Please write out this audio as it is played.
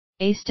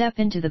A Step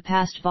into the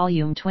Past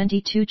Volume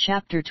 22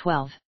 Chapter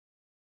 12.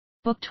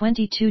 Book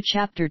 22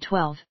 Chapter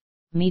 12,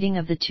 Meeting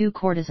of the Two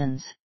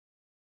Courtesans.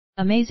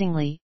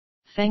 Amazingly,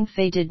 Feng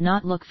Fei did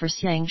not look for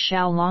Xiang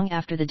Xiaolong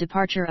after the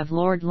departure of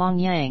Lord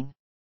Longyang.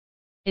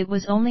 It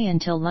was only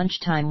until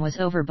lunchtime was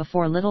over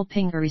before little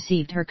Ping'er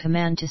received her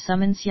command to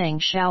summon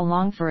Xiang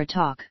Xiaolong for a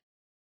talk.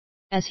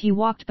 As he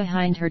walked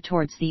behind her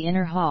towards the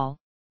inner hall,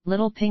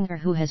 little Ping'er,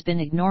 who has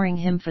been ignoring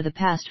him for the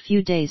past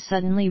few days,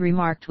 suddenly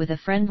remarked with a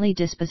friendly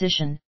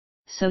disposition,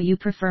 "So you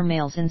prefer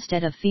males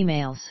instead of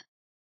females?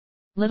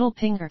 Little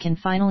Ping'er can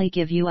finally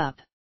give you up."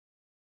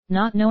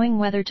 Not knowing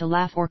whether to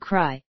laugh or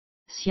cry,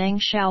 Xiang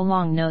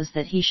Xiaolong knows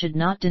that he should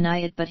not deny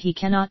it, but he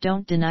cannot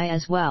don't deny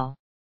as well.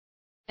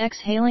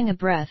 Exhaling a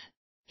breath,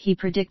 he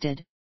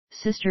predicted,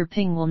 "Sister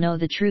Ping will know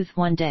the truth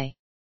one day.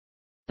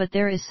 But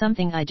there is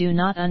something I do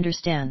not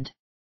understand.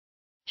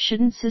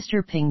 Shouldn't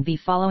Sister Ping be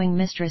following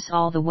Mistress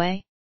all the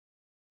way?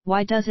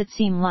 Why does it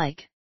seem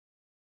like...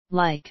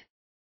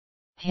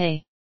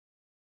 Hey!"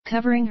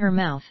 Covering her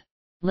mouth,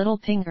 little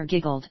Ping'er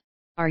giggled,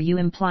 "Are you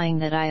implying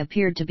that I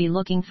appeared to be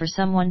looking for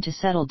someone to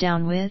settle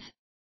down with?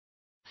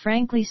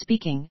 Frankly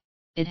speaking,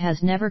 it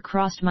has never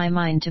crossed my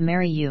mind to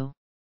marry you.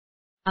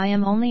 I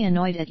am only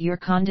annoyed at your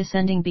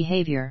condescending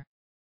behavior.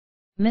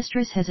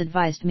 Mistress has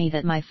advised me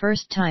that my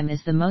first time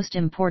is the most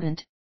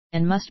important,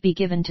 and must be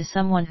given to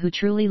someone who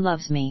truly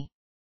loves me.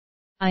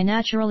 I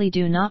naturally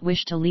do not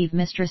wish to leave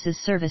Mistress's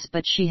service,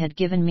 but she had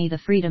given me the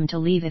freedom to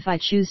leave if I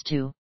choose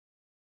to."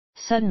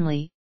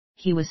 Suddenly,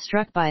 he was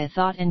struck by a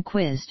thought and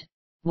quizzed,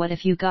 "What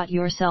if you got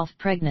yourself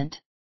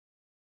pregnant?"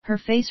 Her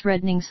face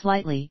reddening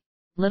slightly,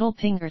 little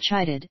Ping'er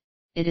chided,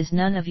 "It is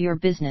none of your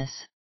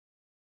business.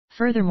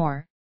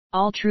 Furthermore,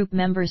 all troop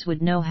members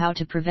would know how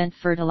to prevent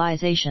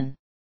fertilization."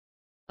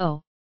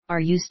 "Oh, are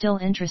you still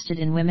interested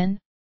in women?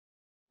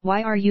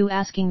 Why are you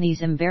asking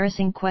these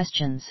embarrassing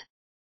questions?"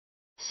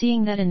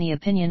 Seeing that in the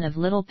opinion of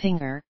little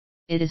Ping'er,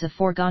 it is a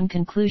foregone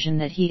conclusion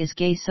that he is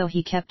gay, so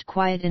he kept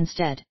quiet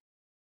instead.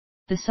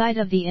 The side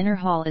of the inner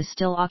hall is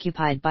still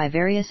occupied by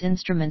various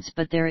instruments,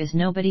 but there is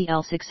nobody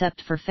else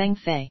except for Feng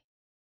Fei.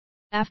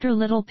 After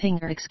little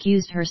Ping'er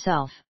excused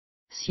herself,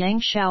 Xiang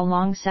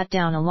Xiaolong sat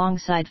down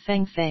alongside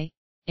Feng Fei,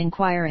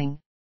 inquiring,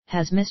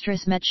 "Has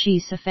Mistress met Shi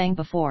Sifang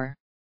before?"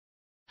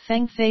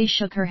 Feng Fei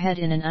shook her head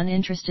in an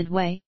uninterested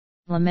way,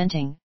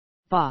 lamenting,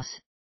 "Boss,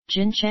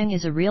 Jin Cheng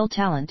is a real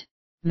talent,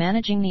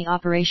 managing the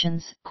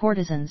operations,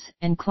 courtesans,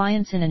 and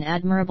clients in an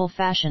admirable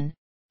fashion,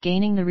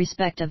 gaining the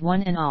respect of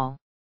one and all.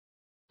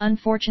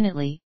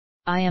 Unfortunately,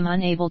 I am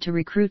unable to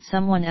recruit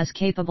someone as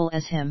capable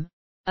as him,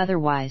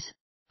 otherwise,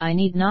 I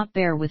need not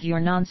bear with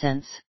your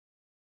nonsense."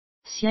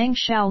 Xiang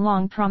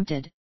Xiaolong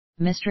prompted,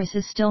 "Mistress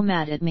is still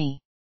mad at me."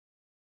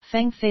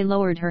 Feng Fei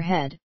lowered her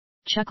head,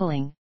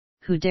 chuckling,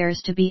 "Who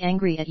dares to be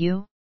angry at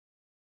you?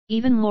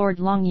 Even Lord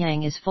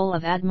Longyang is full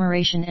of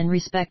admiration and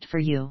respect for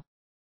you.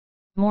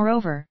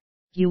 Moreover,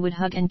 you would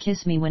hug and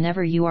kiss me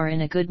whenever you are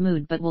in a good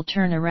mood, but will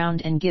turn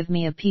around and give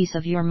me a piece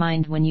of your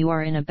mind when you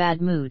are in a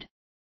bad mood.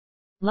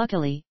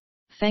 Luckily,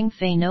 Feng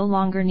Fei no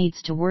longer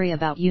needs to worry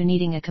about you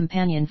needing a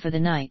companion for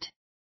the night.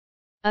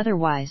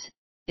 Otherwise,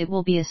 it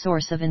will be a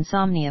source of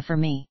insomnia for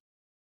me."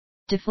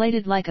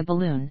 Deflated like a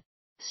balloon,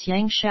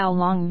 Xiang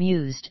Xiaolong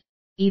mused,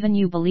 "Even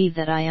you believe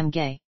that I am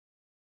gay?"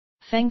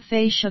 Feng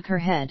Fei shook her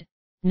head,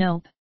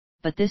 "Nope,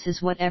 but this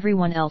is what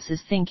everyone else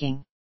is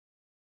thinking."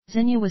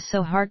 Xinyu was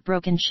so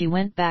heartbroken she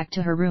went back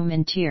to her room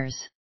in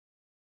tears.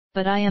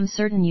 "But I am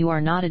certain you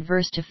are not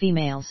adverse to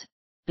females,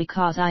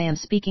 because I am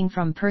speaking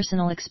from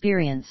personal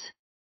experience.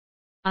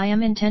 I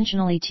am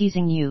intentionally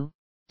teasing you,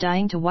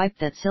 dying to wipe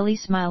that silly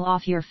smile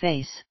off your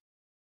face."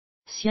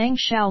 Xiang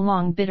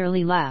Xiaolong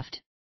bitterly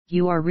laughed,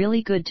 "You are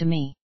really good to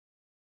me."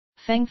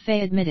 Feng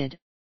Fei admitted,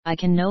 "I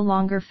can no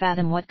longer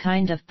fathom what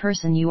kind of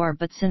person you are,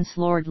 but since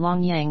Lord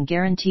Longyang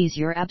guarantees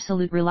your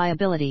absolute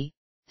reliability,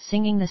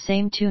 singing the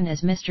same tune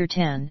as Mr.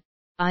 Tan,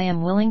 I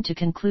am willing to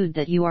conclude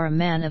that you are a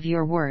man of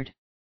your word.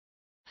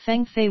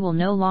 Feng Fei will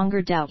no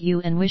longer doubt you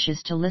and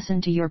wishes to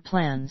listen to your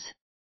plans."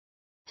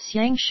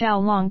 Xiang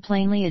Xiaolong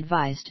plainly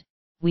advised,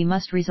 "We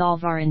must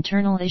resolve our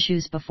internal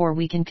issues before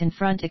we can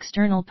confront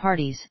external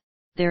parties,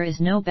 there is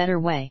no better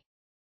way.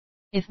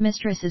 If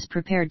Mistress is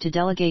prepared to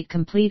delegate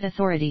complete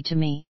authority to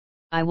me,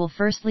 I will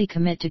firstly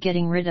commit to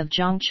getting rid of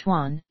Zhang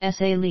Chuan,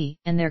 S.A. Li,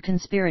 and their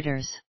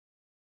conspirators.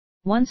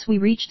 Once we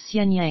reach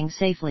Xianyang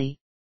safely,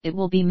 it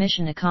will be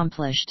mission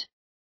accomplished."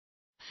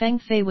 Feng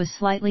Fei was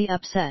slightly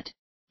upset,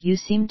 "You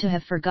seem to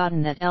have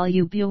forgotten that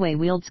Lu Bue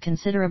wields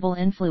considerable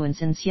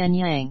influence in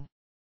Xianyang."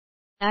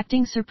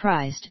 Acting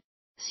surprised,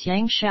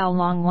 Xiang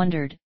Xiaolong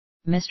wondered,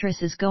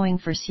 "Mistress is going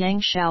for Xiang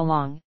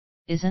Xiaolong,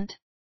 isn't?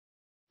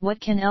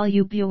 What can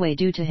Lu Bue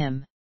do to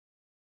him?"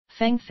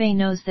 Feng Fei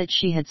knows that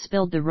she had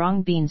spilled the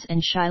wrong beans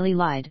and shyly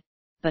lied,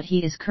 but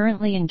he is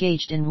currently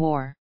engaged in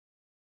war.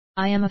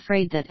 "I am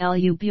afraid that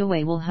Lu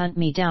Bue will hunt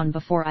me down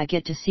before I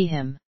get to see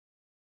him."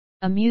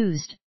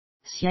 Amused,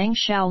 Xiang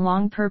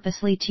Xiaolong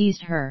purposely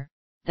teased her,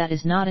 "That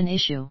is not an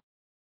issue.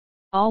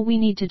 All we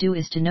need to do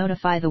is to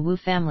notify the Wu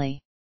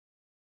family.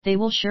 They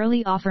will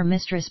surely offer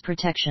Mistress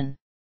protection."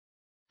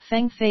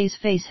 Feng Fei's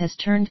face has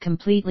turned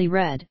completely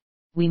red.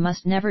 We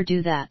must never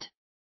do that.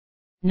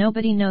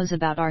 Nobody knows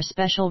about our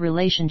special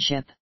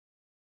relationship.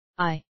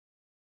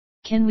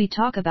 Can we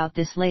talk about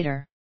this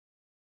later?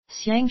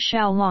 Xiang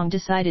Xiaolong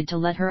decided to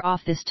let her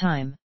off this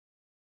time.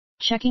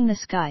 Checking the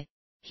sky,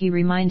 he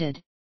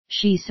reminded,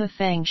 Shi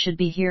Sufang should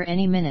be here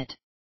any minute.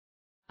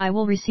 I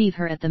will receive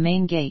her at the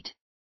main gate.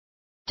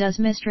 Does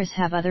mistress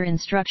have other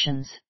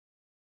instructions?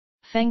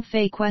 Feng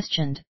Fei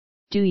questioned,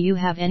 do you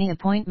have any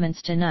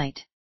appointments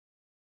tonight?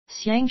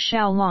 Xiang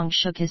Xiaolong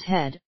shook his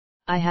head,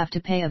 I have to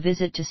pay a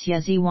visit to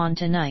Xieziwan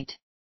tonight.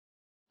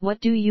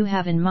 What do you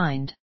have in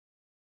mind?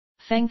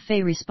 Feng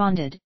Fei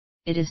responded,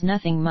 it is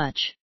nothing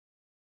much.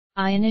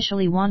 I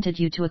initially wanted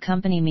you to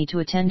accompany me to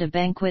attend a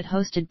banquet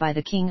hosted by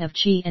the King of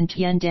Qi and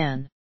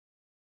Tiandan.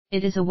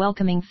 It is a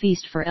welcoming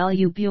feast for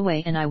Lu Bue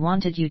and I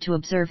wanted you to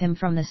observe him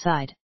from the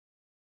side.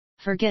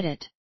 Forget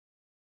it.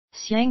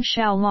 Xiang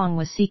Xiaolong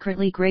was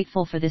secretly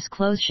grateful for this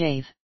close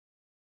shave.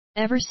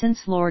 Ever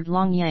since Lord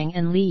Longyang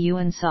and Li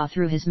Yuan saw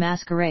through his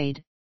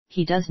masquerade,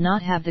 he does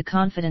not have the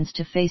confidence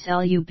to face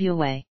Lu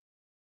Bue.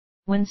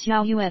 When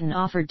Xiao Yuan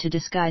offered to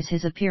disguise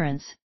his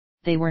appearance,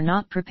 they were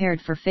not prepared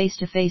for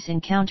face-to-face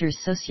encounters,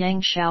 so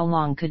Xiang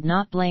Xiaolong could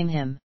not blame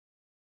him.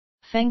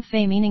 Feng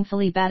Fei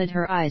meaningfully batted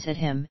her eyes at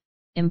him,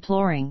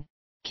 imploring,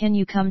 can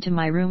you come to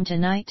my room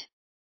tonight?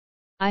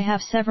 I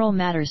have several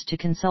matters to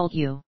consult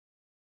you.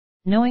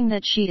 Knowing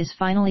that she is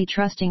finally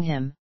trusting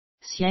him,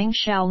 Xiang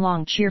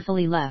Xiaolong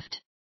cheerfully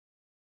left.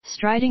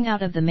 Striding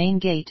out of the main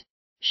gate,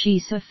 Shi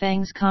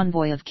Sufang's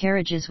convoy of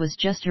carriages was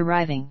just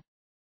arriving.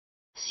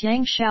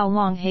 Xiang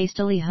Xiaolong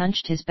hastily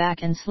hunched his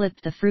back and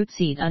slipped the fruit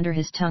seed under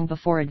his tongue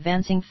before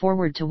advancing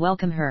forward to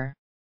welcome her.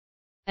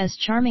 As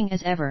charming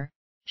as ever,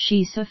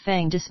 Shi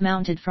Sufang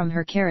dismounted from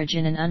her carriage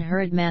in an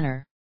unhurried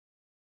manner.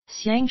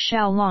 Xiang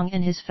Xiaolong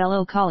and his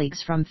fellow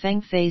colleagues from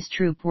Feng Fei's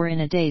troop were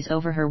in a daze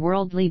over her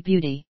worldly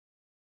beauty.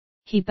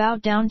 He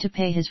bowed down to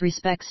pay his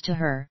respects to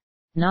her,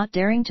 not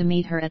daring to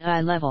meet her at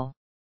eye level.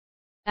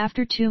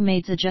 After two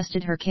maids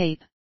adjusted her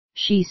cape,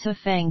 Shi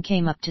Sufang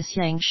came up to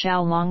Xiang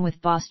Xiaolong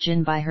with Boss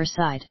Jin by her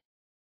side.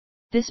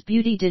 This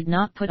beauty did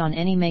not put on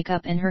any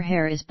makeup and her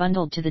hair is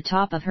bundled to the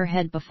top of her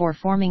head before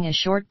forming a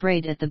short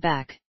braid at the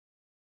back.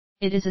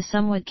 It is a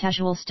somewhat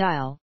casual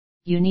style,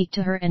 unique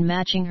to her and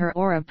matching her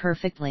aura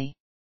perfectly.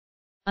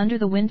 Under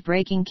the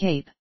wind-breaking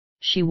cape,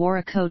 she wore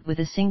a coat with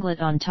a singlet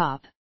on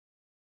top.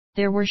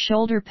 There were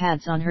shoulder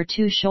pads on her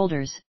two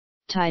shoulders,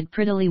 tied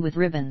prettily with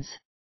ribbons.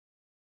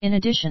 In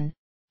addition,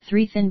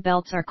 3 thin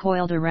belts are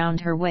coiled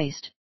around her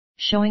waist,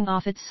 showing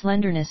off its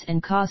slenderness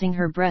and causing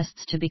her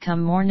breasts to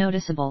become more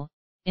noticeable,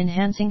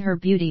 enhancing her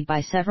beauty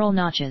by several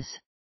notches.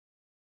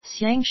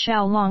 Xiang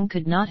Xiaolong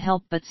could not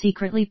help but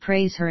secretly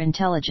praise her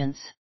intelligence.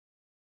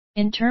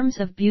 In terms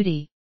of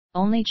beauty,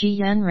 only Ji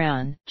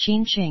Yanran,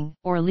 Qin Qing,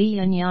 or Li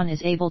Yanyan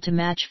is able to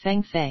match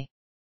Feng Fei.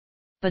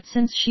 But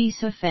since Shi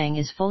Sufang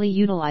is fully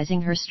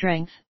utilizing her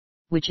strength,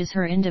 which is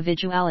her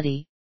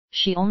individuality,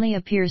 she only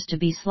appears to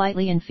be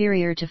slightly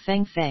inferior to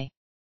Feng Fei.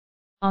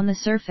 On the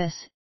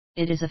surface,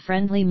 it is a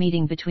friendly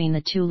meeting between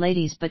the two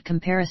ladies, but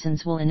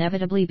comparisons will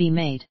inevitably be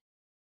made.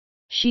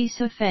 Shi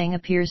Sufang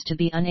appears to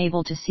be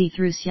unable to see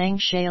through Xiang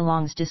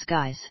Xiaolong's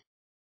disguise.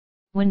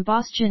 When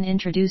Boss Jin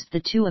introduced the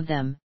two of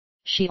them,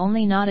 she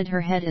only nodded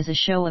her head as a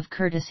show of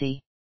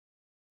courtesy.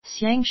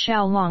 Xiang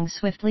Xiaolong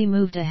swiftly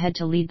moved ahead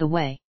to lead the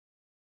way.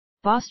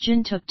 Boss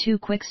Jin took 2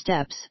 quick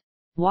steps,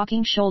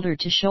 walking shoulder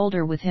to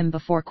shoulder with him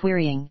before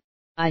querying,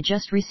 I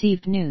just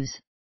received news,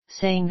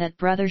 saying that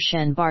Brother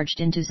Shen barged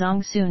into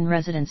Zongsun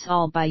residence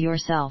all by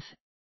yourself,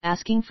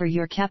 asking for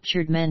your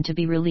captured men to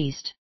be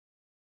released.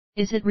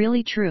 Is it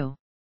really true?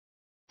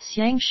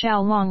 Xiang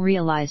Xiaolong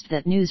realized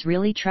that news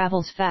really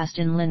travels fast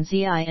in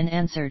Linziai and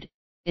answered,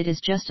 it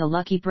is just a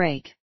lucky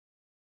break.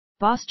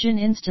 Boss Jin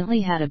instantly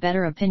had a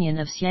better opinion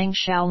of Xiang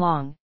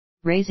Xiaolong,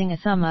 raising a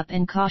thumb up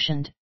and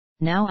cautioned,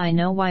 now I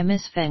know why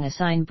Miss Feng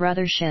assigned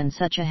Brother Shen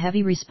such a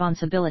heavy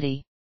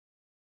responsibility.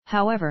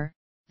 However,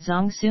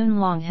 Zongsun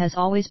Long has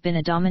always been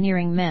a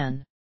domineering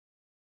man.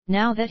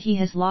 Now that he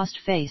has lost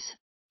face,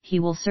 he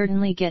will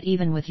certainly get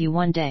even with you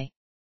one day.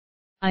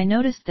 I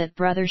noticed that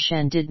Brother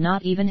Shen did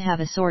not even have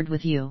a sword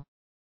with you.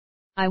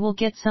 I will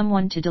get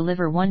someone to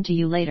deliver one to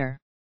you later.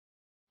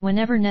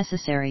 Whenever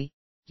necessary,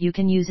 you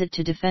can use it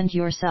to defend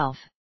yourself.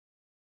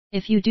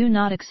 If you do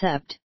not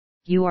accept,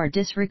 you are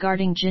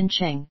disregarding Jin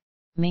Cheng,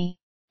 me,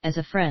 as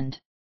a friend.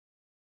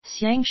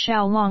 Xiang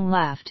Xiaolong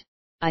laughed,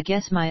 I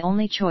guess my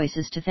only choice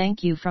is to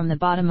thank you from the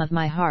bottom of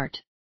my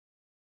heart.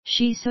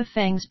 Shi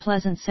Sufang's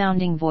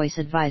pleasant-sounding voice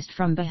advised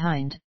from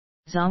behind,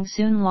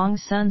 Zongsun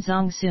Long's son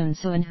Zongsun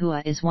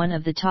Suanhua is one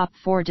of the top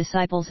 4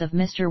 disciples of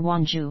Mr.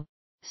 Wangju,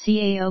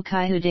 Cao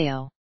Kai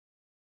Hudeo.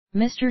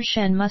 Mr.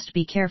 Shen must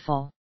be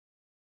careful.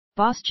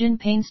 Boss Jin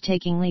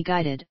painstakingly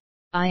guided,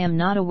 I am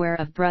not aware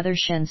of Brother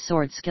Shen's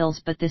sword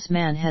skills, but this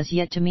man has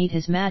yet to meet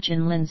his match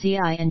in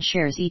Linziai and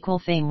shares equal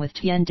fame with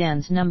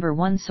Tiandan's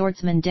 #1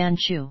 swordsman Dan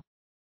Chu.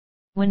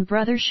 When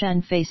Brother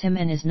Shen face him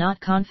and is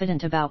not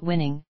confident about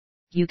winning,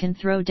 you can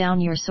throw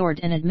down your sword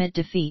and admit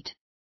defeat.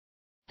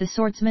 The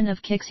swordsmen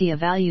of Qixia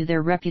value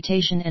their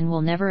reputation and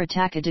will never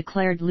attack a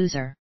declared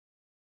loser.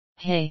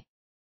 Hey!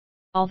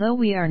 Although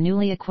we are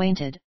newly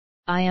acquainted,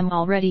 I am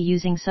already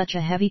using such a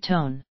heavy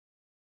tone.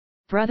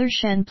 Brother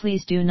Shen,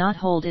 please do not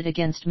hold it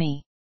against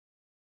me.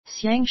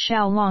 Xiang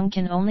Xiaolong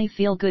can only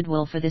feel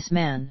goodwill for this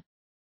man.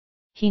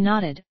 He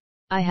nodded.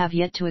 I have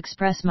yet to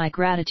express my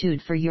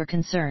gratitude for your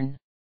concern.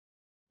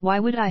 Why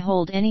would I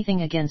hold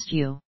anything against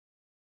you?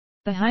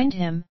 Behind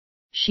him,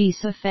 Shi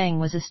Sifeng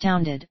was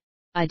astounded.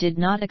 I did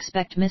not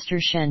expect Mr.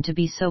 Shen to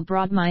be so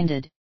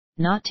broad-minded,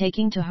 not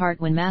taking to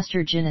heart when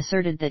Master Jin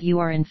asserted that you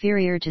are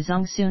inferior to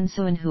Zhongsun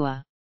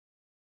Suanhua.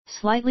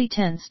 Slightly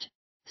tensed,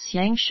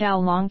 Xiang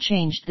Xiaolong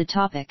changed the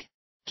topic.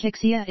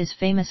 Qixia is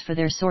famous for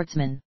their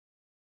swordsmen.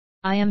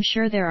 I am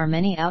sure there are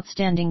many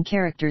outstanding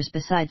characters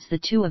besides the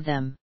two of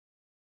them.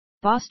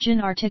 Boss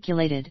Jin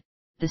articulated,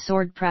 the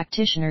sword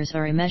practitioners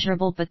are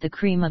immeasurable, but the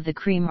cream of the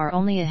cream are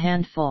only a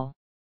handful.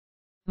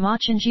 Ma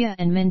Chenjia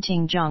and Min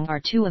Tingzhong are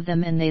two of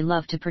them, and they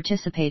love to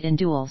participate in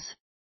duels.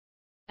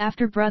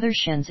 After Brother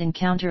Shen's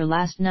encounter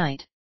last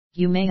night,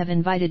 you may have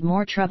invited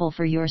more trouble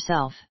for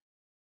yourself.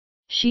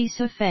 Shi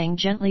Sifeng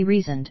gently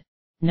reasoned,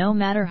 no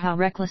matter how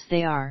reckless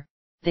they are,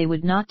 they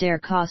would not dare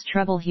cause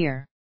trouble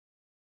here.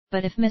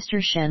 But if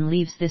Mr. Shen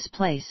leaves this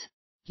place,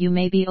 you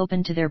may be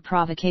open to their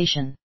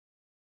provocation.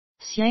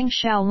 Xiang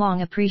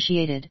Xiaolong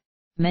appreciated,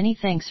 many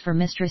thanks for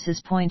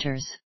mistress's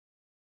pointers.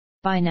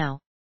 By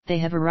now, they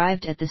have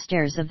arrived at the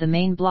stairs of the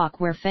main block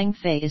where Feng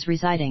Fei is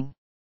residing.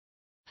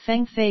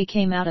 Feng Fei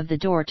came out of the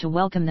door to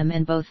welcome them,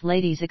 and both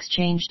ladies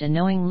exchanged a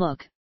knowing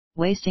look,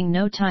 wasting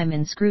no time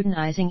in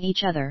scrutinizing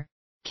each other,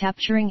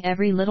 capturing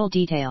every little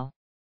detail.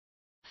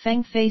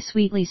 Feng Fei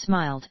sweetly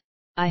smiled,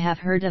 I have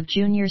heard of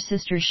junior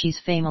sister Shi's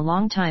fame a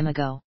long time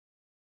ago.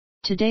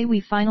 Today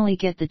we finally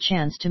get the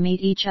chance to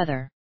meet each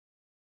other.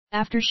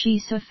 After Shi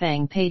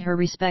Sifeng paid her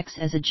respects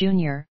as a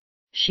junior,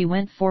 she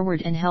went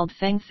forward and held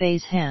Feng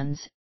Fei's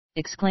hands,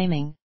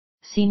 exclaiming,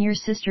 Senior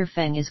Sister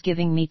Feng is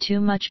giving me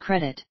too much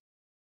credit.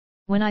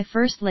 When I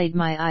first laid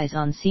my eyes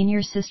on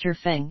Senior Sister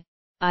Feng,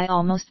 I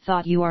almost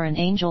thought you are an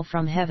angel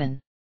from heaven.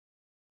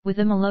 With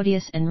a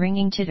melodious and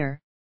ringing titter,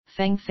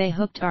 Feng Fei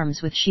hooked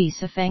arms with Shi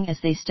Sifeng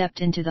as they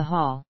stepped into the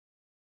hall.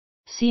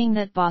 Seeing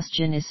that Boss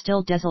Jin is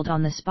still dazzled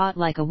on the spot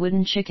like a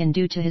wooden chicken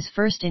due to his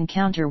first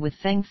encounter with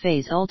Feng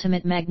Fei's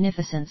ultimate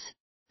magnificence,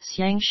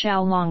 Xiang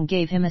Xiaolong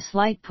gave him a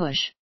slight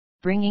push,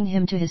 bringing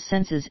him to his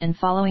senses and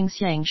following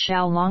Xiang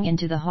Xiaolong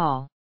into the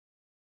hall.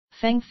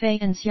 Feng Fei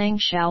and Xiang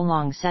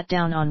Xiaolong sat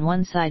down on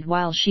one side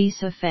while Shi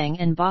Sifeng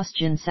and Boss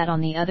Jin sat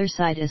on the other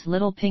side as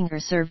little Pinger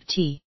served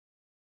tea.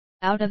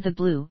 Out of the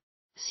blue,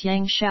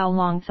 Xiang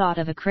Xiaolong thought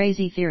of a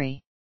crazy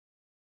theory.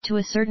 To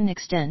a certain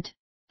extent,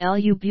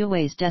 Lu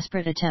Bui's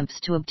desperate attempts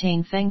to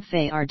obtain Feng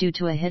Fei are due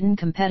to a hidden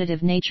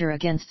competitive nature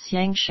against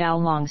Xiang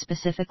Xiaolong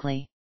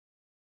specifically.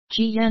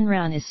 Ji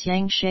Yanran is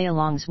Xiang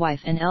Xiaolong's wife,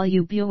 and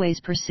Lu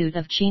Bui's pursuit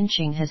of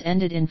Qinqing has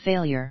ended in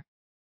failure.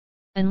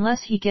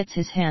 Unless he gets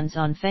his hands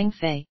on Feng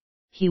Fei,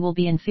 he will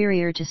be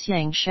inferior to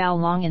Xiang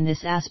Xiaolong in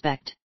this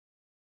aspect.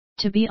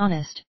 To be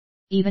honest,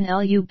 even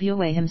Lu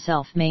Bui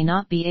himself may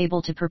not be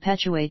able to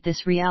perpetuate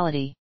this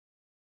reality.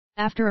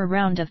 After a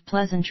round of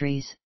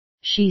pleasantries,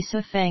 Shi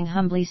Sifeng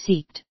humbly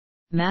seeked,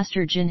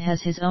 Master Jin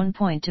has his own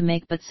point to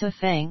make, but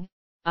Sifeng,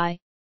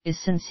 is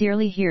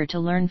sincerely here to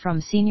learn from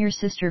Senior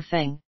Sister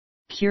Feng,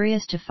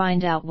 curious to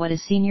find out what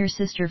is Senior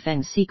Sister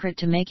Feng's secret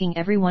to making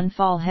everyone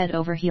fall head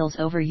over heels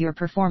over your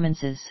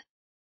performances.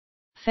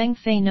 Feng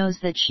Fei knows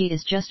that she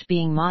is just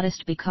being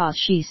modest because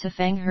Shi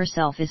Sifeng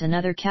herself is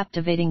another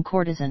captivating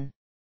courtesan.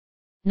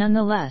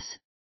 Nonetheless,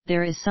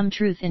 there is some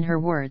truth in her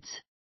words.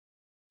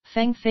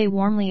 Feng Fei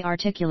warmly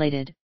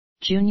articulated,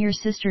 Junior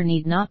sister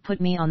need not put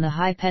me on the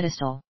high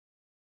pedestal.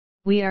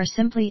 We are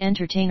simply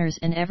entertainers,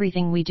 and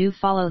everything we do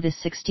follow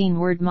this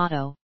 16-word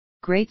motto,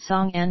 great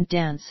song and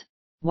dance,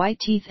 white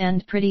teeth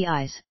and pretty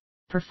eyes,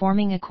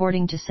 performing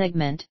according to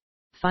segment,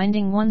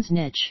 finding one's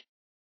niche.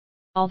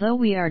 Although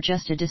we are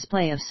just a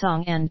display of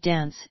song and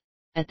dance,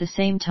 at the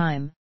same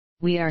time,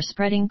 we are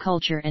spreading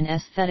culture and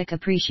aesthetic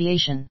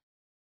appreciation.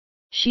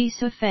 Shi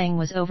Sifeng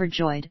was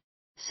overjoyed.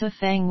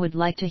 Sifeng would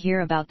like to hear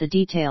about the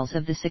details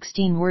of the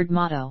 16-word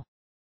motto.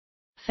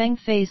 Feng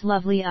Fei's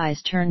lovely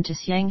eyes turned to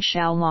Xiang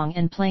Xiaolong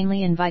and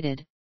plainly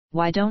invited,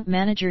 why don't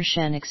Manager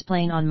Shen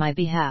explain on my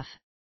behalf?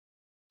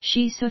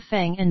 Shi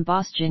Sifeng and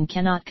Boss Jin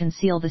cannot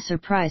conceal the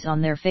surprise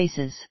on their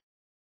faces.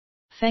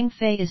 Feng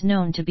Fei is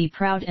known to be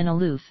proud and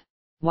aloof,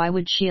 why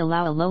would she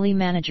allow a lowly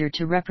manager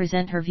to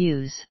represent her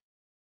views?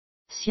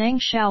 Xiang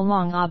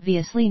Xiaolong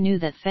obviously knew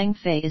that Feng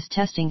Fei is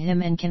testing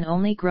him and can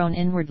only groan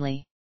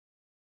inwardly.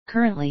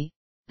 Currently,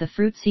 the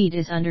fruit seed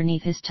is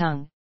underneath his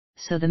tongue,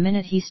 so the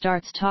minute he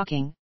starts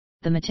talking,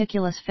 the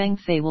meticulous Feng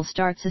Fei will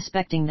start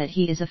suspecting that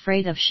he is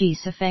afraid of Shi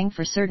Sifeng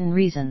for certain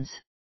reasons.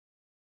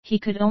 He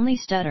could only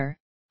stutter,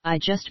 I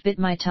just bit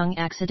my tongue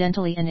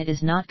accidentally and it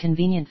is not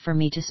convenient for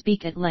me to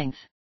speak at length.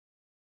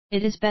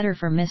 It is better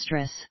for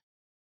mistress.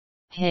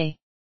 Hey!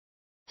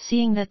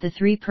 Seeing that the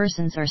three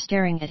persons are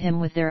staring at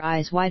him with their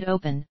eyes wide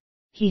open,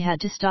 he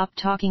had to stop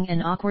talking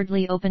and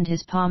awkwardly opened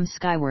his palms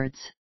skywards.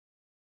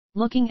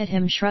 Looking at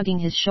him shrugging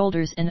his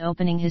shoulders and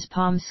opening his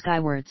palms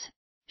skywards,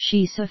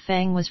 Shi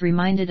Sifeng was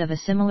reminded of a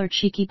similar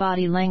cheeky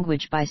body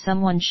language by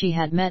someone she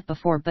had met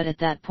before, but at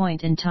that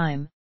point in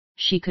time,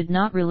 she could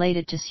not relate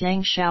it to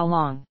Xiang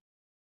Xiaolong.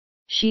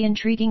 She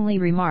intriguingly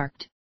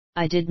remarked,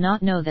 "I did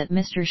not know that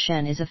Mr.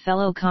 Shen is a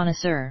fellow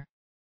connoisseur.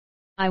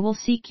 I will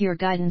seek your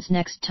guidance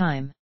next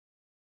time."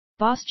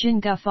 Boss Jin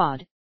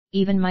guffawed,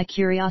 "Even my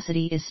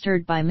curiosity is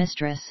stirred by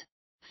Mistress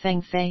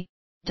Feng Fei."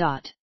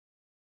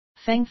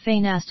 Feng Fei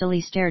nastily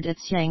stared at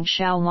Xiang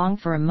Xiaolong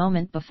for a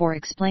moment before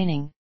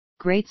explaining,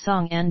 "Great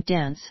song and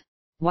dance,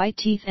 white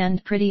teeth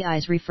and pretty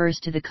eyes refers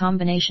to the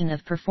combination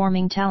of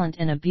performing talent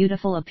and a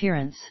beautiful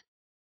appearance.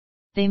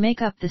 They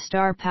make up the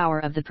star power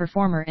of the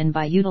performer, and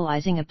by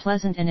utilizing a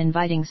pleasant and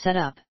inviting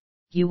setup,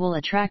 you will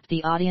attract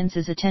the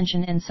audience's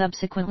attention and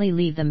subsequently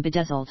leave them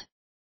bedazzled.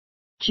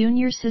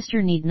 Junior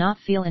sister need not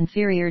feel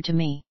inferior to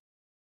me.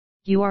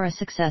 You are a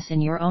success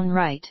in your own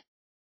right."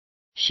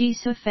 Shi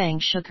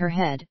Sifeng shook her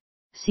head,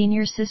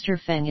 "Senior sister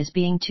Feng is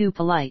being too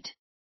polite.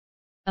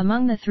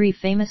 Among the three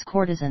famous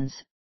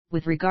courtesans,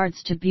 with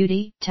regards to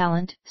beauty,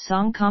 talent,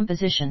 song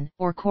composition,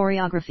 or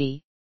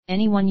choreography,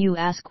 anyone you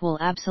ask will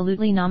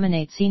absolutely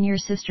nominate Senior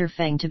Sister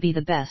Feng to be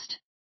the best.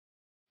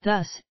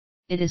 Thus,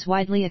 it is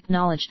widely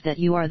acknowledged that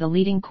you are the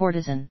leading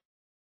courtesan.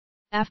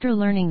 After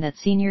learning that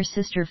Senior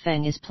Sister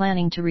Feng is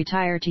planning to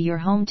retire to your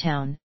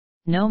hometown,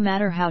 no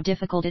matter how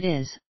difficult it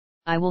is,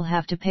 I will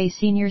have to pay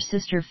Senior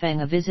Sister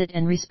Feng a visit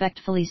and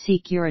respectfully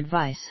seek your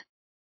advice."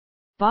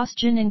 Boss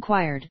Jin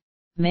inquired,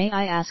 "May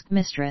I ask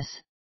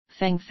Mistress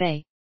Feng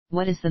Fei,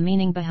 what is the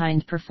meaning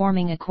behind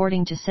performing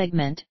according to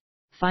segment,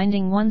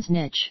 finding one's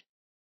niche?"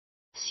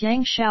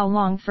 Xiang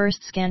Xiaolong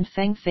first scanned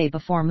Feng Fei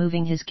before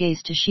moving his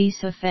gaze to Shi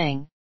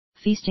Sifeng,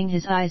 feasting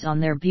his eyes on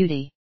their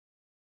beauty.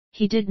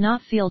 He did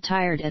not feel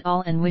tired at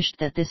all and wished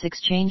that this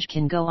exchange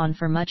can go on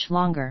for much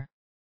longer.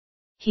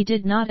 He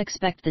did not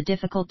expect the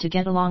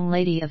difficult-to-get-along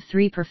lady of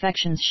three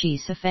perfections Shi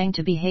Sifeng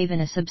to behave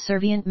in a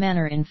subservient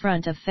manner in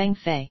front of Feng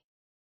Fei.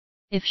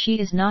 If she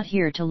is not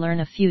here to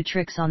learn a few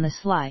tricks on the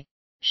sly,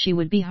 she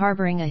would be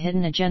harboring a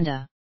hidden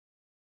agenda.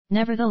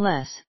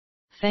 Nevertheless,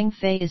 Feng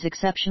Fei is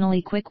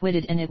exceptionally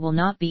quick-witted and it will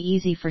not be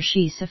easy for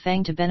Shi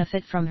Sifeng to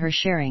benefit from her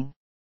sharing.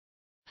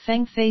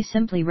 Feng Fei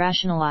simply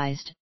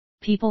rationalized,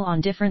 "People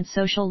on different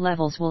social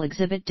levels will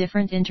exhibit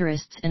different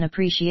interests and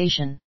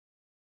appreciation.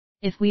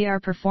 If we are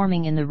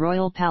performing in the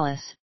royal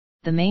palace,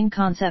 the main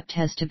concept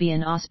has to be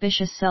an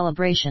auspicious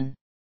celebration.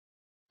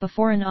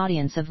 Before an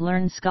audience of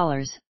learned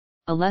scholars,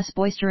 a less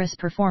boisterous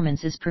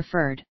performance is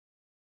preferred.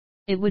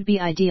 It would be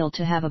ideal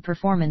to have a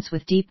performance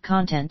with deep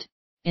content,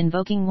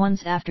 invoking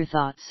one's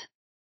afterthoughts.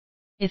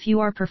 If you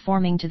are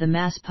performing to the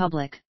mass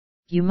public,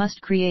 you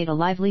must create a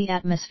lively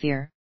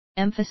atmosphere,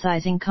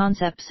 emphasizing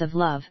concepts of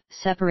love,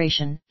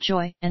 separation,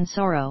 joy, and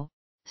sorrow,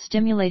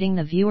 stimulating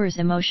the viewer's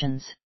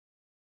emotions."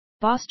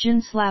 Boss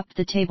Jin slapped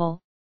the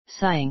table,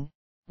 sighing,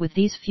 "With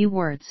these few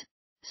words,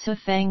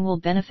 Sifeng will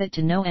benefit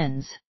to no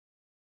ends."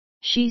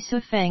 Shi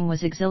Sifeng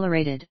was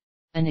exhilarated.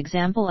 An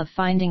example of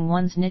finding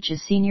one's niche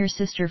is Senior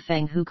Sister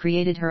Feng, who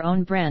created her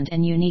own brand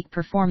and unique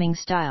performing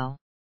style.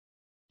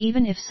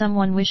 Even if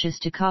someone wishes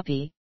to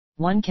copy,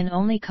 one can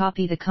only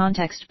copy the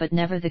context but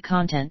never the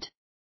content.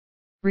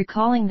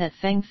 Recalling that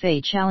Feng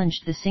Fei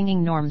challenged the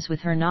singing norms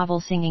with her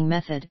novel singing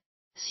method,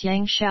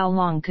 Xiang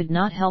Xiaolong could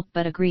not help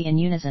but agree in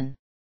unison.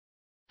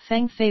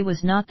 Feng Fei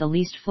was not the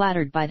least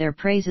flattered by their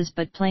praises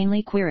but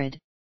plainly queried,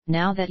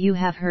 "Now that you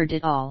have heard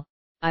it all,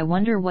 I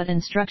wonder what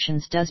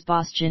instructions does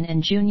Boss Jin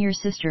and junior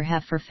sister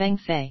have for Feng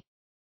Fei?"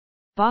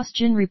 Boss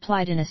Jin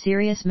replied in a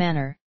serious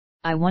manner,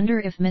 "I wonder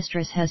if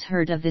mistress has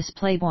heard of this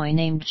playboy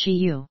named Chi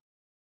Yu."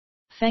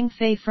 Feng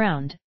Fei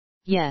frowned,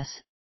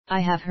 "Yes,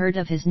 I have heard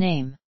of his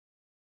name.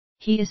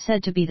 He is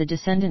said to be the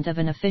descendant of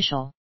an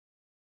official.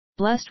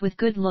 Blessed with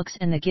good looks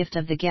and the gift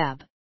of the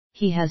gab,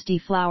 he has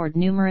deflowered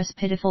numerous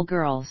pitiful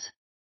girls.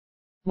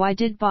 Why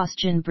did Boss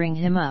Jin bring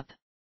him up?"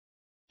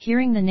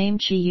 Hearing the name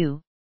Chi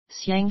Yu,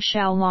 Xiang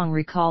Xiaolong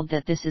recalled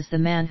that this is the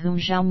man whom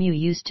Zhao Mu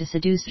used to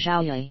seduce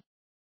Zhao Ye.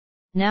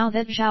 Now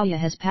that Zhao Ye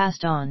has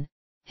passed on,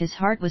 his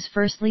heart was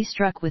firstly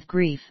struck with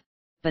grief,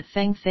 but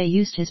Feng Fei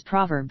used his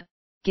proverb,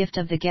 "gift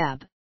of the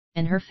gab,"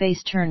 and her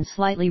face turned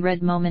slightly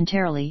red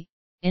momentarily,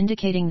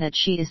 indicating that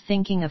she is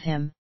thinking of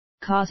him,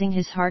 causing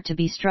his heart to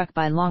be struck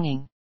by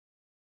longing.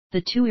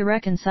 The two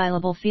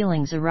irreconcilable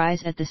feelings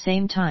arise at the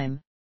same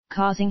time,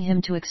 causing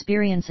him to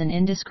experience an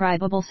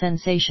indescribable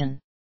sensation.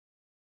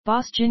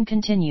 Boss Jin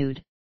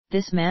continued,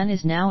 "This man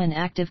is now an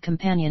active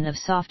companion of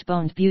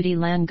soft-boned beauty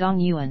Lan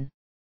Gongyuan.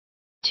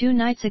 2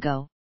 nights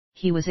ago,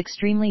 he was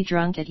extremely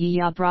drunk at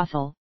Yiya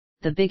Brothel,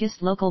 the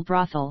biggest local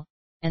brothel,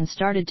 and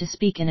started to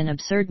speak in an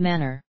absurd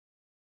manner.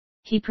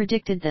 He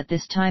predicted that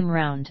this time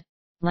round,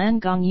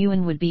 Lan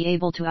Gongyuan would be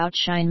able to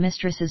outshine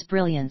mistress's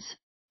brilliance,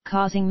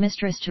 causing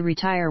mistress to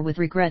retire with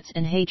regrets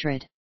and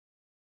hatred.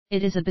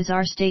 It is a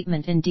bizarre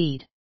statement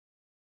indeed.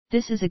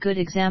 This is a good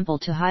example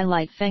to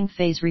highlight Feng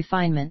Fei's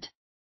refinement.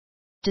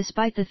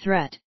 Despite the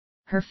threat,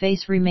 her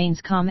face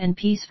remains calm and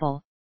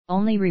peaceful,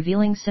 only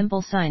revealing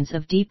simple signs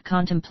of deep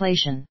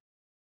contemplation.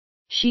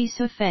 Shi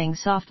Sufeng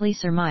softly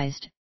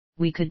surmised,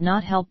 we could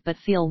not help but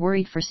feel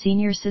worried for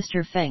senior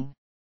sister Feng.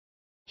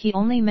 He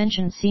only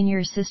mentioned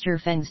senior sister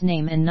Feng's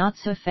name and not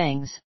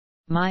Sufeng's,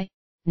 my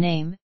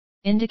name,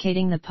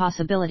 indicating the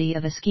possibility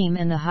of a scheme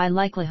and the high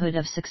likelihood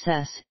of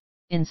success,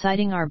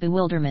 inciting our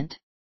bewilderment.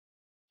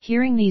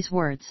 Hearing these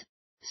words,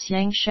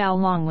 Xiang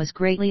Xiaolong was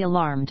greatly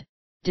alarmed,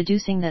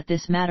 deducing that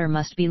this matter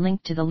must be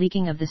linked to the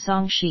leaking of the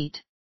song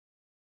sheet.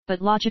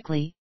 But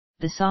logically,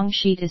 the song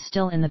sheet is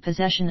still in the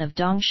possession of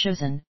Dong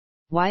Shuzhen.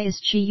 Why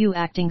is Qi Yu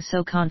acting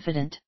so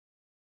confident?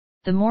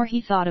 The more he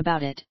thought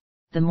about it,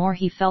 the more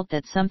he felt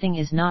that something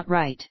is not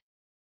right.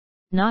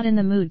 Not in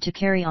the mood to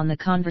carry on the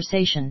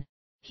conversation,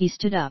 he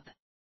stood up.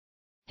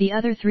 The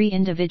other three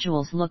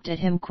individuals looked at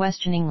him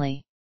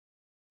questioningly.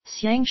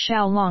 Xiang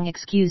Xiaolong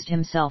excused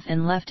himself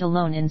and left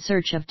alone in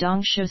search of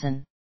Dong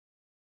Shuzhen.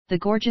 The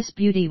gorgeous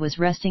beauty was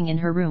resting in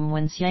her room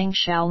when Xiang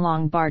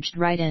Xiaolong barged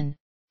right in,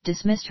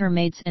 dismissed her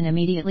maids and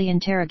immediately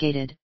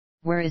interrogated,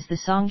 "Where is the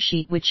song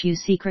sheet which you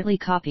secretly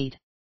copied?"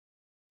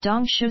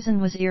 Dong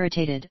Shuzhen was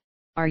irritated,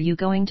 "Are you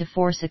going to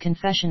force a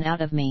confession out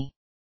of me?"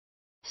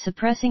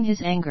 Suppressing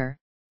his anger,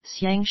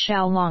 Xiang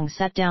Xiaolong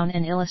sat down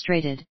and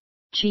illustrated,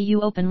 "Qi Yu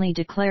openly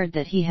declared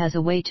that he has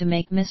a way to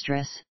make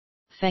Mistress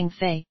Feng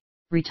Fei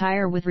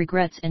retire with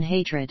regrets and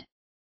hatred.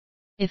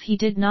 If he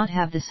did not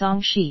have the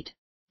song sheet,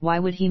 why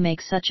would he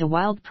make such a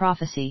wild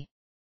prophecy?"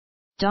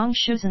 Dong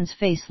Shuzhen's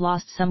face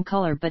lost some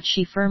color, but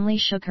she firmly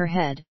shook her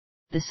head,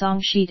 "The song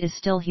sheet is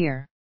still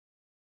here.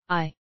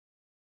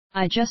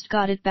 I just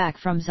got it back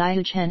from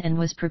Xiaochen and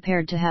was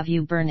prepared to have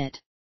you burn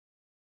it."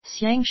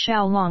 Xiang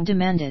Xiaolong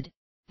demanded,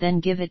 "Then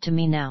give it to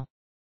me now."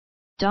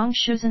 Dong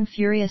Shuzhen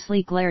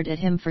furiously glared at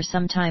him for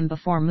some time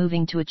before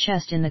moving to a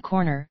chest in the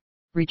corner,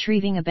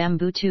 retrieving a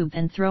bamboo tube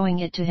and throwing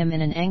it to him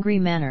in an angry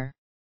manner.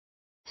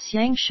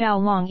 Xiang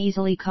Xiaolong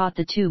easily caught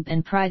the tube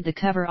and pried the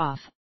cover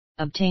off,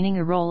 obtaining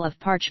a roll of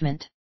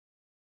parchment.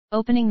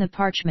 Opening the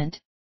parchment,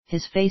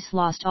 his face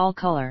lost all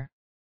color.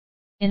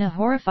 In a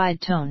horrified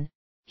tone,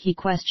 he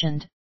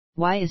questioned,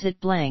 "Why is it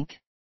blank?"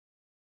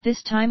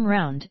 This time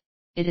round,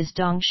 it is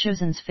Dong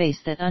Shuzhen's face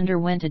that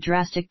underwent a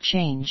drastic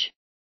change.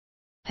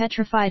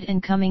 Petrified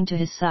and coming to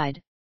his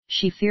side,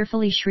 she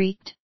fearfully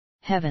shrieked,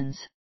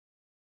 "Heavens!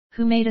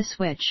 Who made a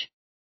switch?"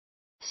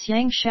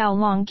 Xiang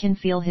Xiaolong can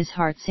feel his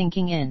heart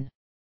sinking in.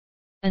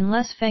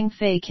 Unless Feng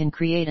Fei can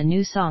create a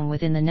new song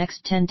within the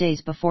next 10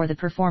 days before the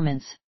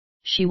performance,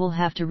 she will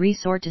have to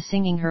resort to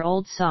singing her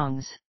old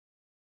songs.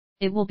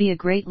 It will be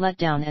a great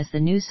letdown as the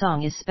new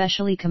song is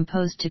specially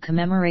composed to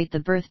commemorate the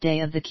birthday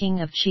of the King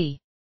of Qi.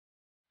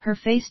 Her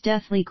face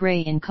deathly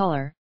grey in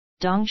color,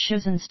 Dong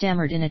Shuzhen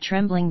stammered in a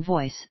trembling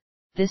voice,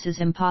 "This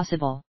is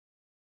impossible.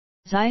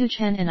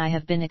 Xiaochen and I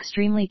have been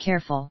extremely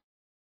careful."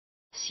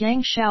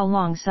 Xiang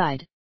Xiaolong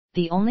sighed,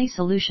 "The only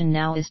solution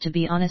now is to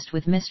be honest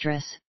with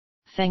Mistress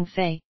Feng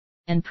Fei,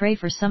 and pray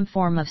for some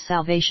form of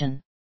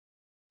salvation."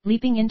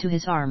 Leaping into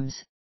his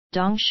arms,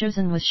 Dong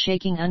Shuzhen was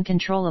shaking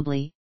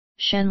uncontrollably,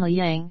 "Shen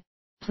Liang,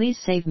 please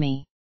save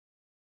me."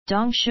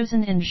 Dong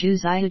Shuzhen and Zhu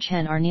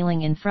Xiaochen are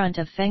kneeling in front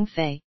of Feng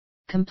Fei,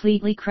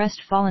 completely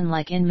crestfallen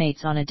like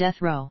inmates on a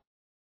death row.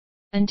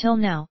 Until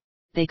now,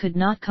 they could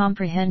not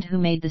comprehend who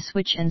made the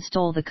switch and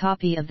stole the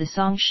copy of the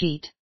song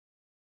sheet.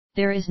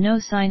 There is no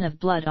sign of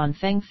blood on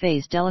Feng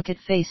Fei's delicate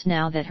face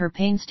now that her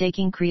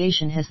painstaking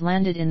creation has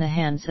landed in the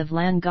hands of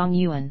Lan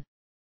Gongyuan.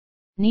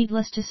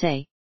 Needless to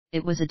say,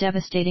 it was a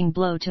devastating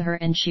blow to her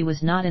and she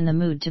was not in the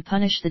mood to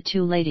punish the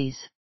two ladies.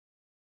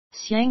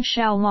 Xiang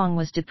Xiaolong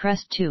was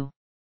depressed too.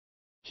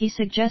 He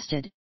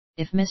suggested,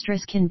 "If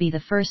Mistress can be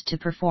the first to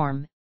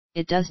perform,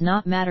 it does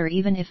not matter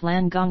even if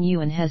Lan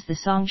Gongyuan has the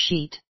song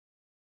sheet."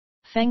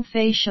 Feng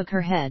Fei shook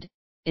her head,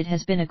 "It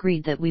has been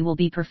agreed that we will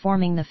be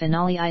performing the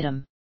finale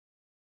item.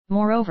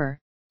 Moreover,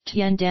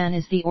 Tian Dan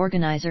is the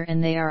organizer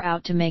and they are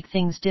out to make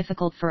things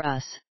difficult for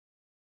us.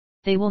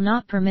 They will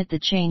not permit the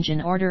change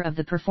in order of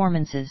the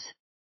performances."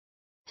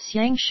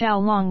 Xiang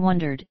Xiaolong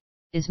wondered,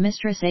 "Is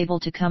Mistress able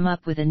to come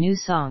up with a new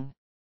song?"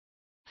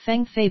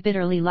 Feng Fei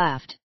bitterly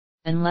laughed,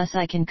 "Unless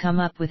I can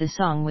come up with a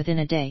song within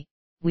a day,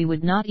 we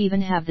would not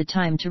even have the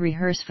time to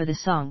rehearse for the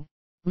song,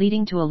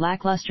 leading to a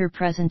lackluster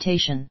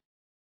presentation.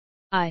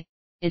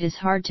 It is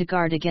hard to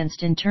guard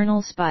against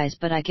internal spies,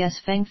 but I guess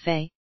Feng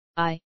Fei,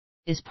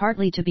 is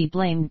partly to be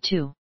blamed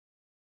too."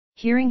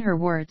 Hearing her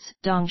words,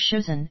 Dong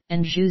Shuzhen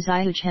and Zhu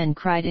Xiaochen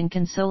cried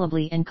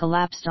inconsolably and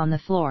collapsed on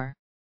the floor.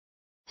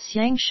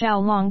 Xiang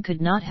Xiaolong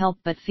could not help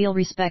but feel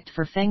respect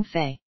for Feng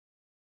Fei.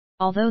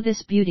 Although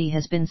this beauty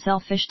has been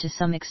selfish to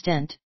some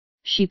extent,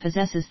 she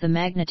possesses the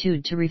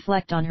magnitude to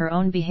reflect on her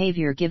own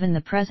behavior given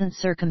the present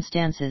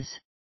circumstances.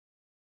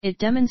 It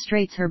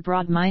demonstrates her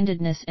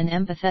broad-mindedness and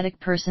empathetic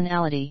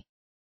personality.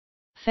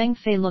 Feng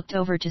Fei looked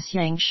over to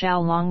Xiang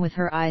Xiaolong with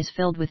her eyes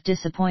filled with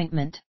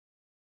disappointment.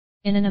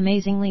 In an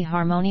amazingly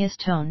harmonious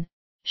tone,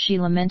 she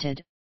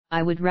lamented,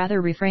 "I would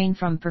rather refrain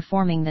from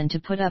performing than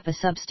to put up a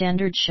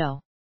substandard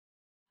show.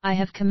 I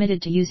have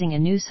committed to using a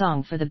new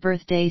song for the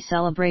birthday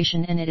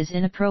celebration and it is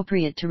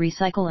inappropriate to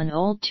recycle an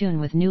old tune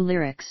with new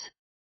lyrics.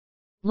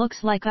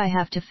 Looks like I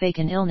have to fake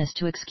an illness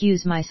to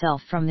excuse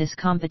myself from this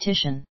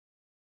competition.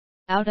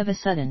 Out of a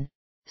sudden,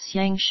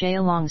 Xiang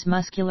Xiaolong's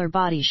muscular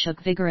body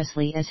shook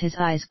vigorously as his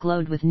eyes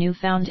glowed with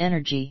newfound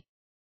energy.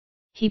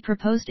 He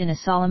proposed in a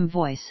solemn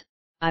voice,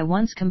 I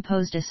once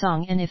composed a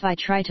song, and if I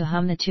try to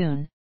hum the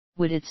tune,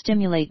 would it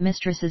stimulate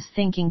mistress's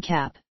thinking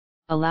cap,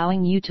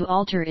 allowing you to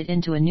alter it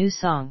into a new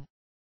song?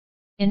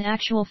 In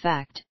actual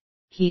fact,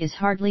 he is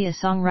hardly a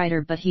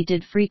songwriter, but he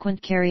did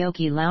frequent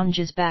karaoke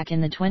lounges back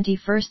in the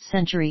 21st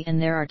century, and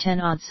there are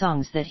 10-odd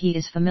songs that he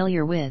is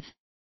familiar with.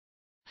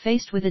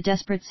 Faced with a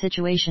desperate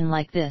situation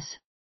like this,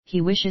 he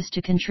wishes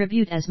to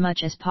contribute as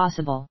much as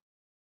possible.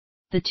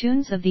 The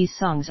tunes of these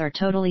songs are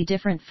totally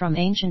different from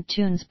ancient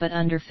tunes, but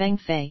under Feng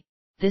Fei,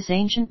 this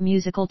ancient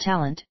musical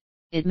talent,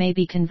 it may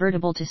be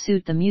convertible to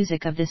suit the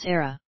music of this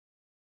era.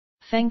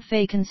 Feng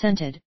Fei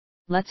consented,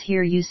 let's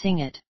hear you sing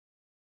it.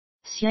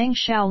 Xiang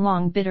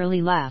Xiaolong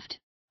bitterly laughed,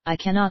 I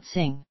cannot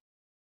sing.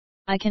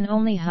 I can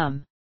only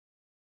hum.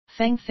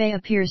 Feng Fei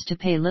appears to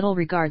pay little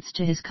regards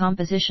to his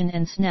composition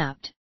and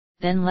snapped,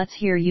 then let's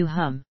hear you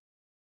hum.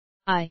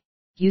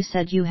 You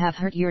said you have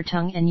hurt your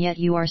tongue and yet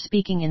you are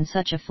speaking in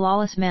such a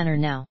flawless manner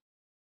now.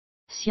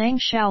 Xiang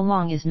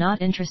Xiaolong is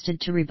not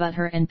interested to rebut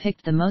her and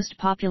picked the most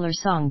popular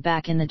song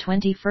back in the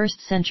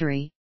 21st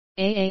century,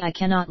 I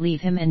cannot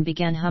leave him, and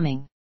began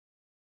humming.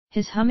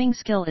 His humming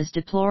skill is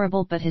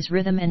deplorable, but his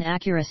rhythm and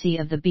accuracy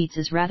of the beats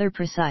is rather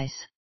precise.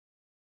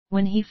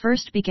 When he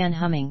first began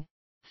humming,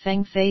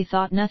 Feng Fei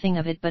thought nothing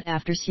of it, but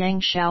after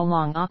Xiang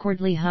Xiaolong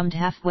awkwardly hummed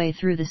halfway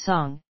through the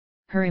song,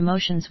 her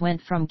emotions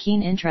went from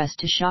keen interest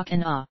to shock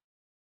and awe.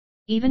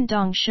 Even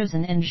Dong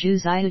Shuzhen and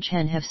Zhu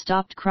Ziuchen have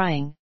stopped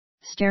crying,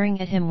 staring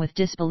at him with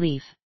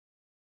disbelief.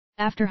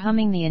 After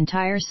humming the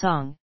entire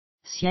song,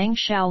 Xiang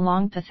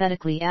Xiaolong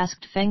pathetically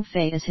asked Feng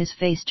Fei as his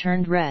face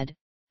turned red,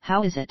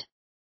 how is it?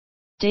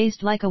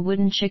 Dazed like a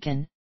wooden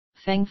chicken,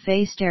 Feng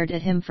Fei stared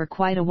at him for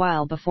quite a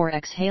while before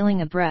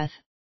exhaling a breath,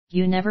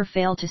 you never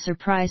fail to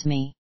surprise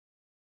me.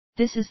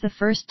 This is the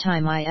first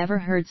time I ever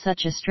heard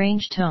such a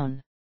strange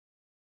tone.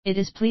 It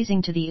is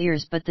pleasing to the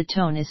ears, but the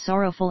tone is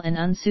sorrowful and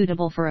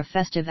unsuitable for a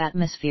festive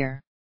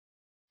atmosphere.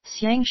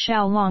 Xiang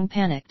Xiaolong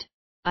panicked,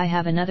 I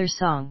have another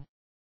song.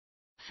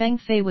 Feng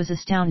Fei was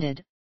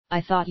astounded,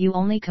 I thought you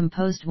only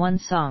composed one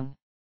song.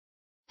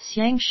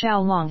 Xiang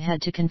Xiaolong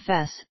had to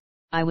confess,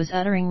 I was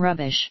uttering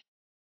rubbish.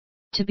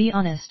 To be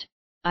honest,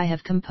 I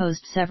have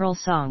composed several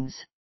songs.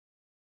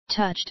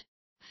 Touched,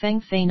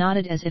 Feng Fei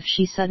nodded as if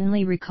she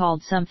suddenly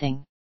recalled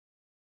something.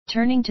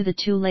 Turning to the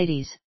two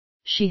ladies,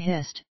 she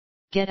hissed,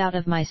 get out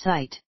of my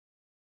sight.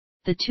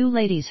 The two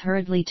ladies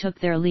hurriedly took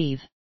their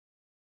leave.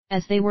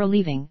 As they were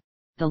leaving,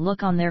 the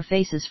look on their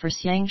faces for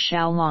Xiang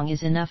Xiaolong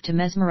is enough to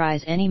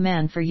mesmerize any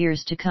man for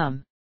years to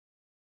come.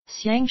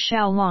 Xiang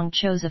Xiaolong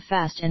chose a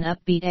fast and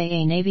upbeat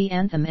AA Navy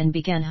anthem and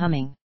began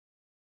humming.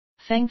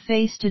 Feng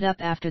Fei stood up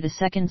after the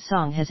second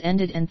song has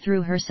ended and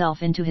threw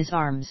herself into his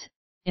arms,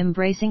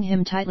 embracing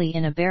him tightly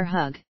in a bear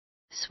hug,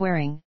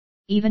 swearing,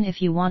 even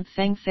if you want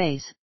Feng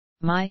Fei's,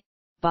 my,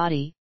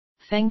 body,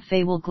 Feng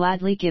Fei will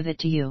gladly give it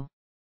to you.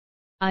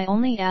 I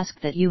only ask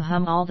that you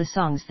hum all the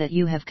songs that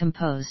you have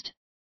composed.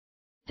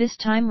 This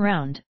time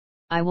round,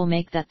 I will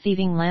make that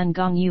thieving Lan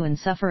Gongyuan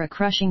suffer a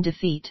crushing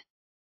defeat.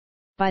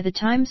 By the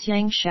time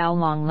Xiang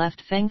Xiaolong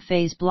left Feng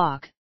Fei's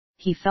block,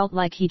 he felt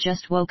like he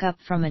just woke up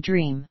from a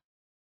dream.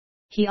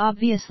 He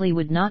obviously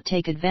would not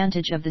take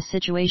advantage of the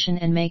situation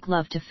and make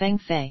love to Feng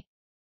Fei.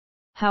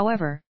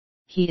 However,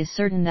 he is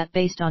certain that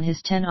based on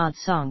his 10-odd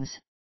songs,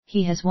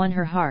 he has won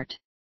her heart.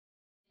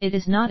 It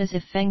is not as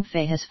if Feng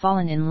Fei has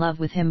fallen in love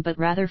with him, but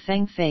rather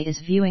Feng Fei is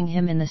viewing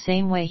him in the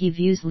same way he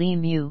views Li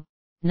Mu,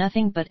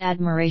 nothing but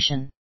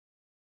admiration.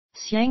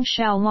 Xiang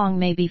Xiaolong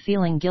may be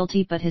feeling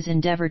guilty, but his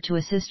endeavor to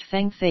assist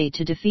Feng Fei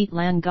to defeat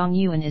Lan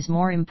Gongyuan is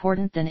more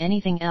important than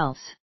anything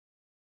else.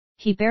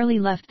 He barely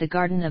left the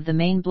garden of the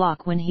main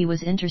block when he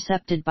was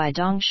intercepted by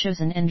Dong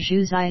Shuzhen and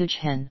Zhu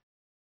Ziuchen.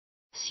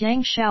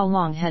 Xiang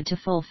Xiaolong had to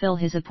fulfill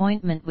his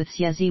appointment with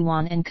Xie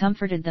Ziwan and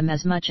comforted them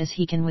as much as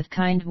he can with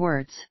kind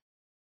words.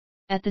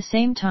 At the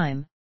same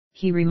time,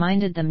 he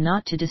reminded them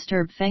not to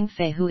disturb Feng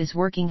Fei, who is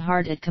working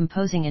hard at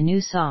composing a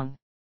new song.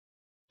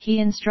 He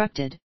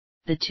instructed,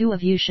 the two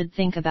of you should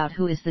think about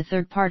who is the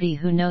third party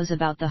who knows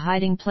about the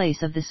hiding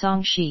place of the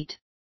song sheet.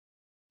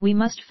 We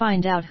must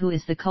find out who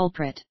is the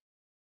culprit.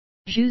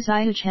 Zhu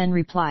Ziuchen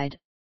replied,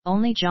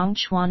 only Zhang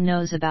Chuan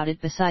knows about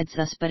it besides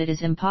us, but it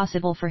is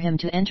impossible for him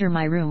to enter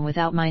my room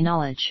without my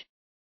knowledge.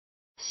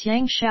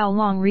 Xiang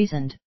Xiaolong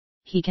reasoned,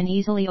 he can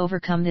easily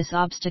overcome this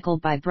obstacle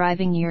by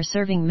bribing your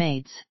serving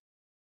maids.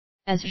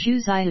 As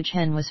Zhu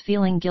Ziuchen was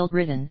feeling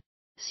guilt-ridden,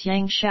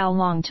 Xiang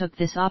Xiaolong took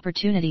this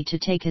opportunity to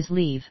take his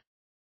leave.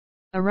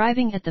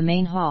 Arriving at the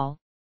main hall,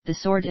 the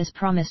sword as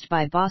promised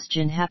by Boss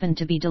Jin happened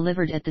to be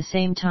delivered at the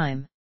same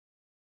time.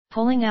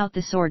 Pulling out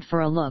the sword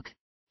for a look,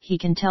 he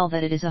can tell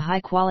that it is a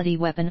high-quality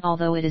weapon,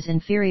 although it is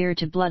inferior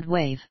to Blood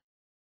Wave.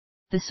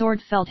 The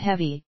sword felt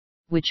heavy,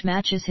 which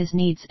matches his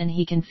needs, and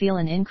he can feel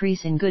an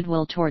increase in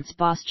goodwill towards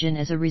Boss Jin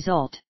as a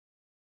result.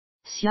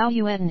 Xiao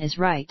Yuetan is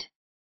right.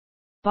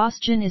 Boss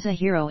Jin is a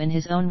hero in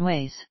his own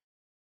ways.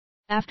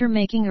 After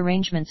making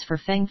arrangements for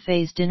Feng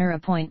Fei's dinner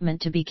appointment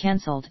to be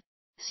cancelled,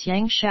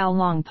 Xiang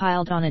Xiaolong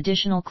piled on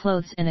additional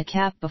clothes and a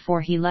cap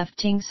before he left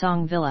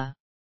Tingsong Villa.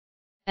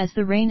 As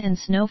the rain and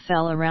snow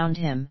fell around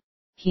him,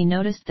 he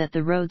noticed that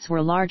the roads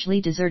were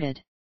largely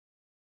deserted.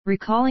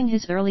 Recalling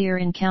his earlier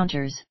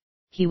encounters,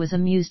 he was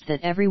amused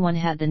that everyone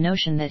had the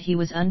notion that he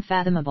was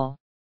unfathomable.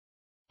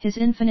 His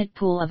infinite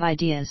pool of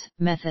ideas,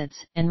 methods,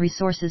 and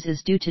resources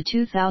is due to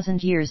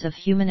 2,000 years of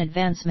human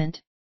advancement,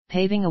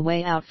 paving a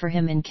way out for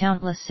him in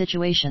countless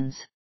situations.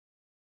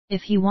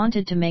 If he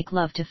wanted to make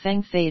love to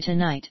Feng Fei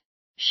tonight,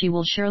 she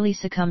will surely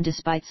succumb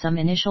despite some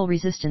initial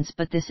resistance,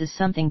 but this is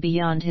something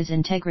beyond his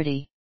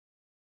integrity.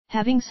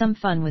 Having some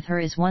fun with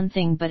her is one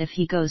thing, but if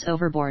he goes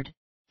overboard,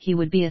 he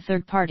would be a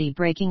third party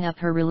breaking up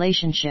her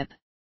relationship,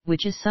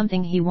 which is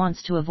something he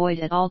wants to avoid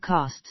at all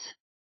costs.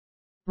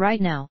 Right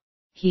now,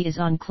 he is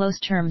on close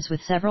terms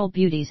with several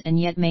beauties and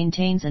yet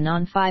maintains a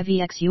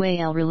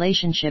non-5exual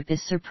relationship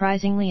is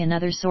surprisingly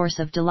another source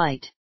of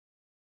delight.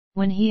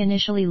 When he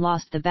initially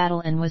lost the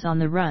battle and was on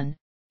the run,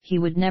 he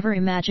would never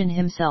imagine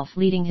himself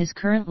leading his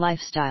current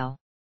lifestyle.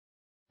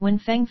 When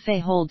Feng Fei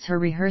holds her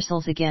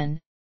rehearsals again,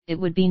 it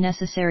would be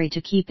necessary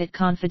to keep it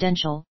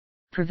confidential,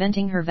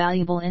 preventing her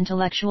valuable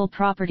intellectual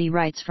property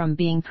rights from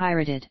being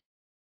pirated.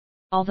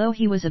 Although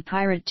he was a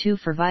pirate too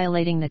for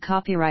violating the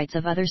copyrights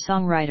of other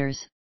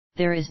songwriters,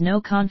 there is no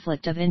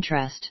conflict of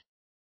interest.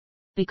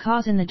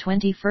 Because in the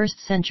 21st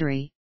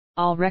century,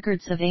 all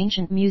records of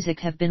ancient music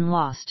have been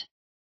lost.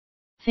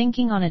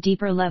 Thinking on a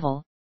deeper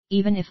level,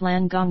 even if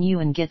Lan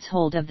Gongyuan gets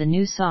hold of the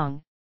new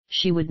song,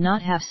 she would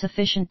not have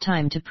sufficient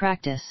time to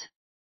practice.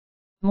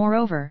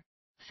 Moreover,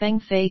 Feng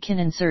Fei can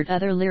insert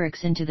other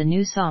lyrics into the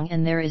new song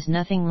and there is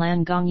nothing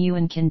Lan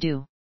Gongyuan can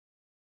do.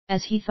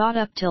 As he thought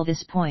up till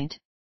this point,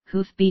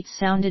 hoofbeats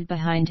sounded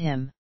behind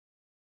him.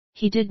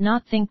 He did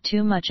not think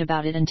too much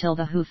about it until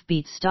the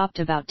hoofbeats stopped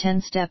about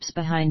 10 steps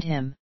behind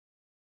him.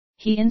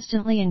 He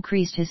instantly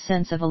increased his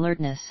sense of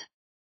alertness.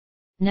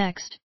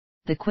 Next,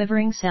 the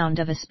quivering sound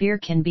of a spear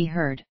can be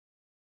heard.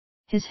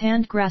 His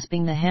hand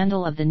grasping the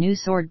handle of the new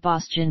sword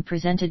Boss Jin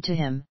presented to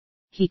him,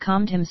 he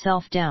calmed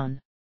himself down.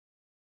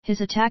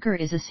 His attacker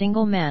is a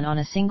single man on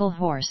a single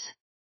horse.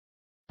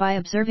 By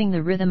observing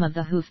the rhythm of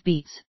the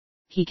hoofbeats,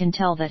 he can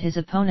tell that his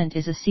opponent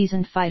is a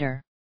seasoned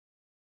fighter.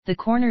 The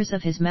corners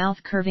of his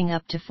mouth curving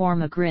up to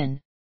form a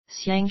grin,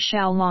 Xiang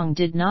Xiaolong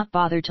did not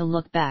bother to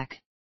look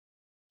back.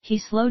 He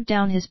slowed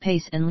down his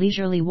pace and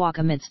leisurely walked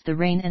amidst the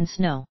rain and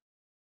snow.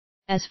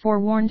 As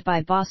forewarned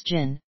by Boss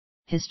Jin,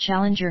 his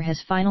challenger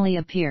has finally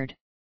appeared.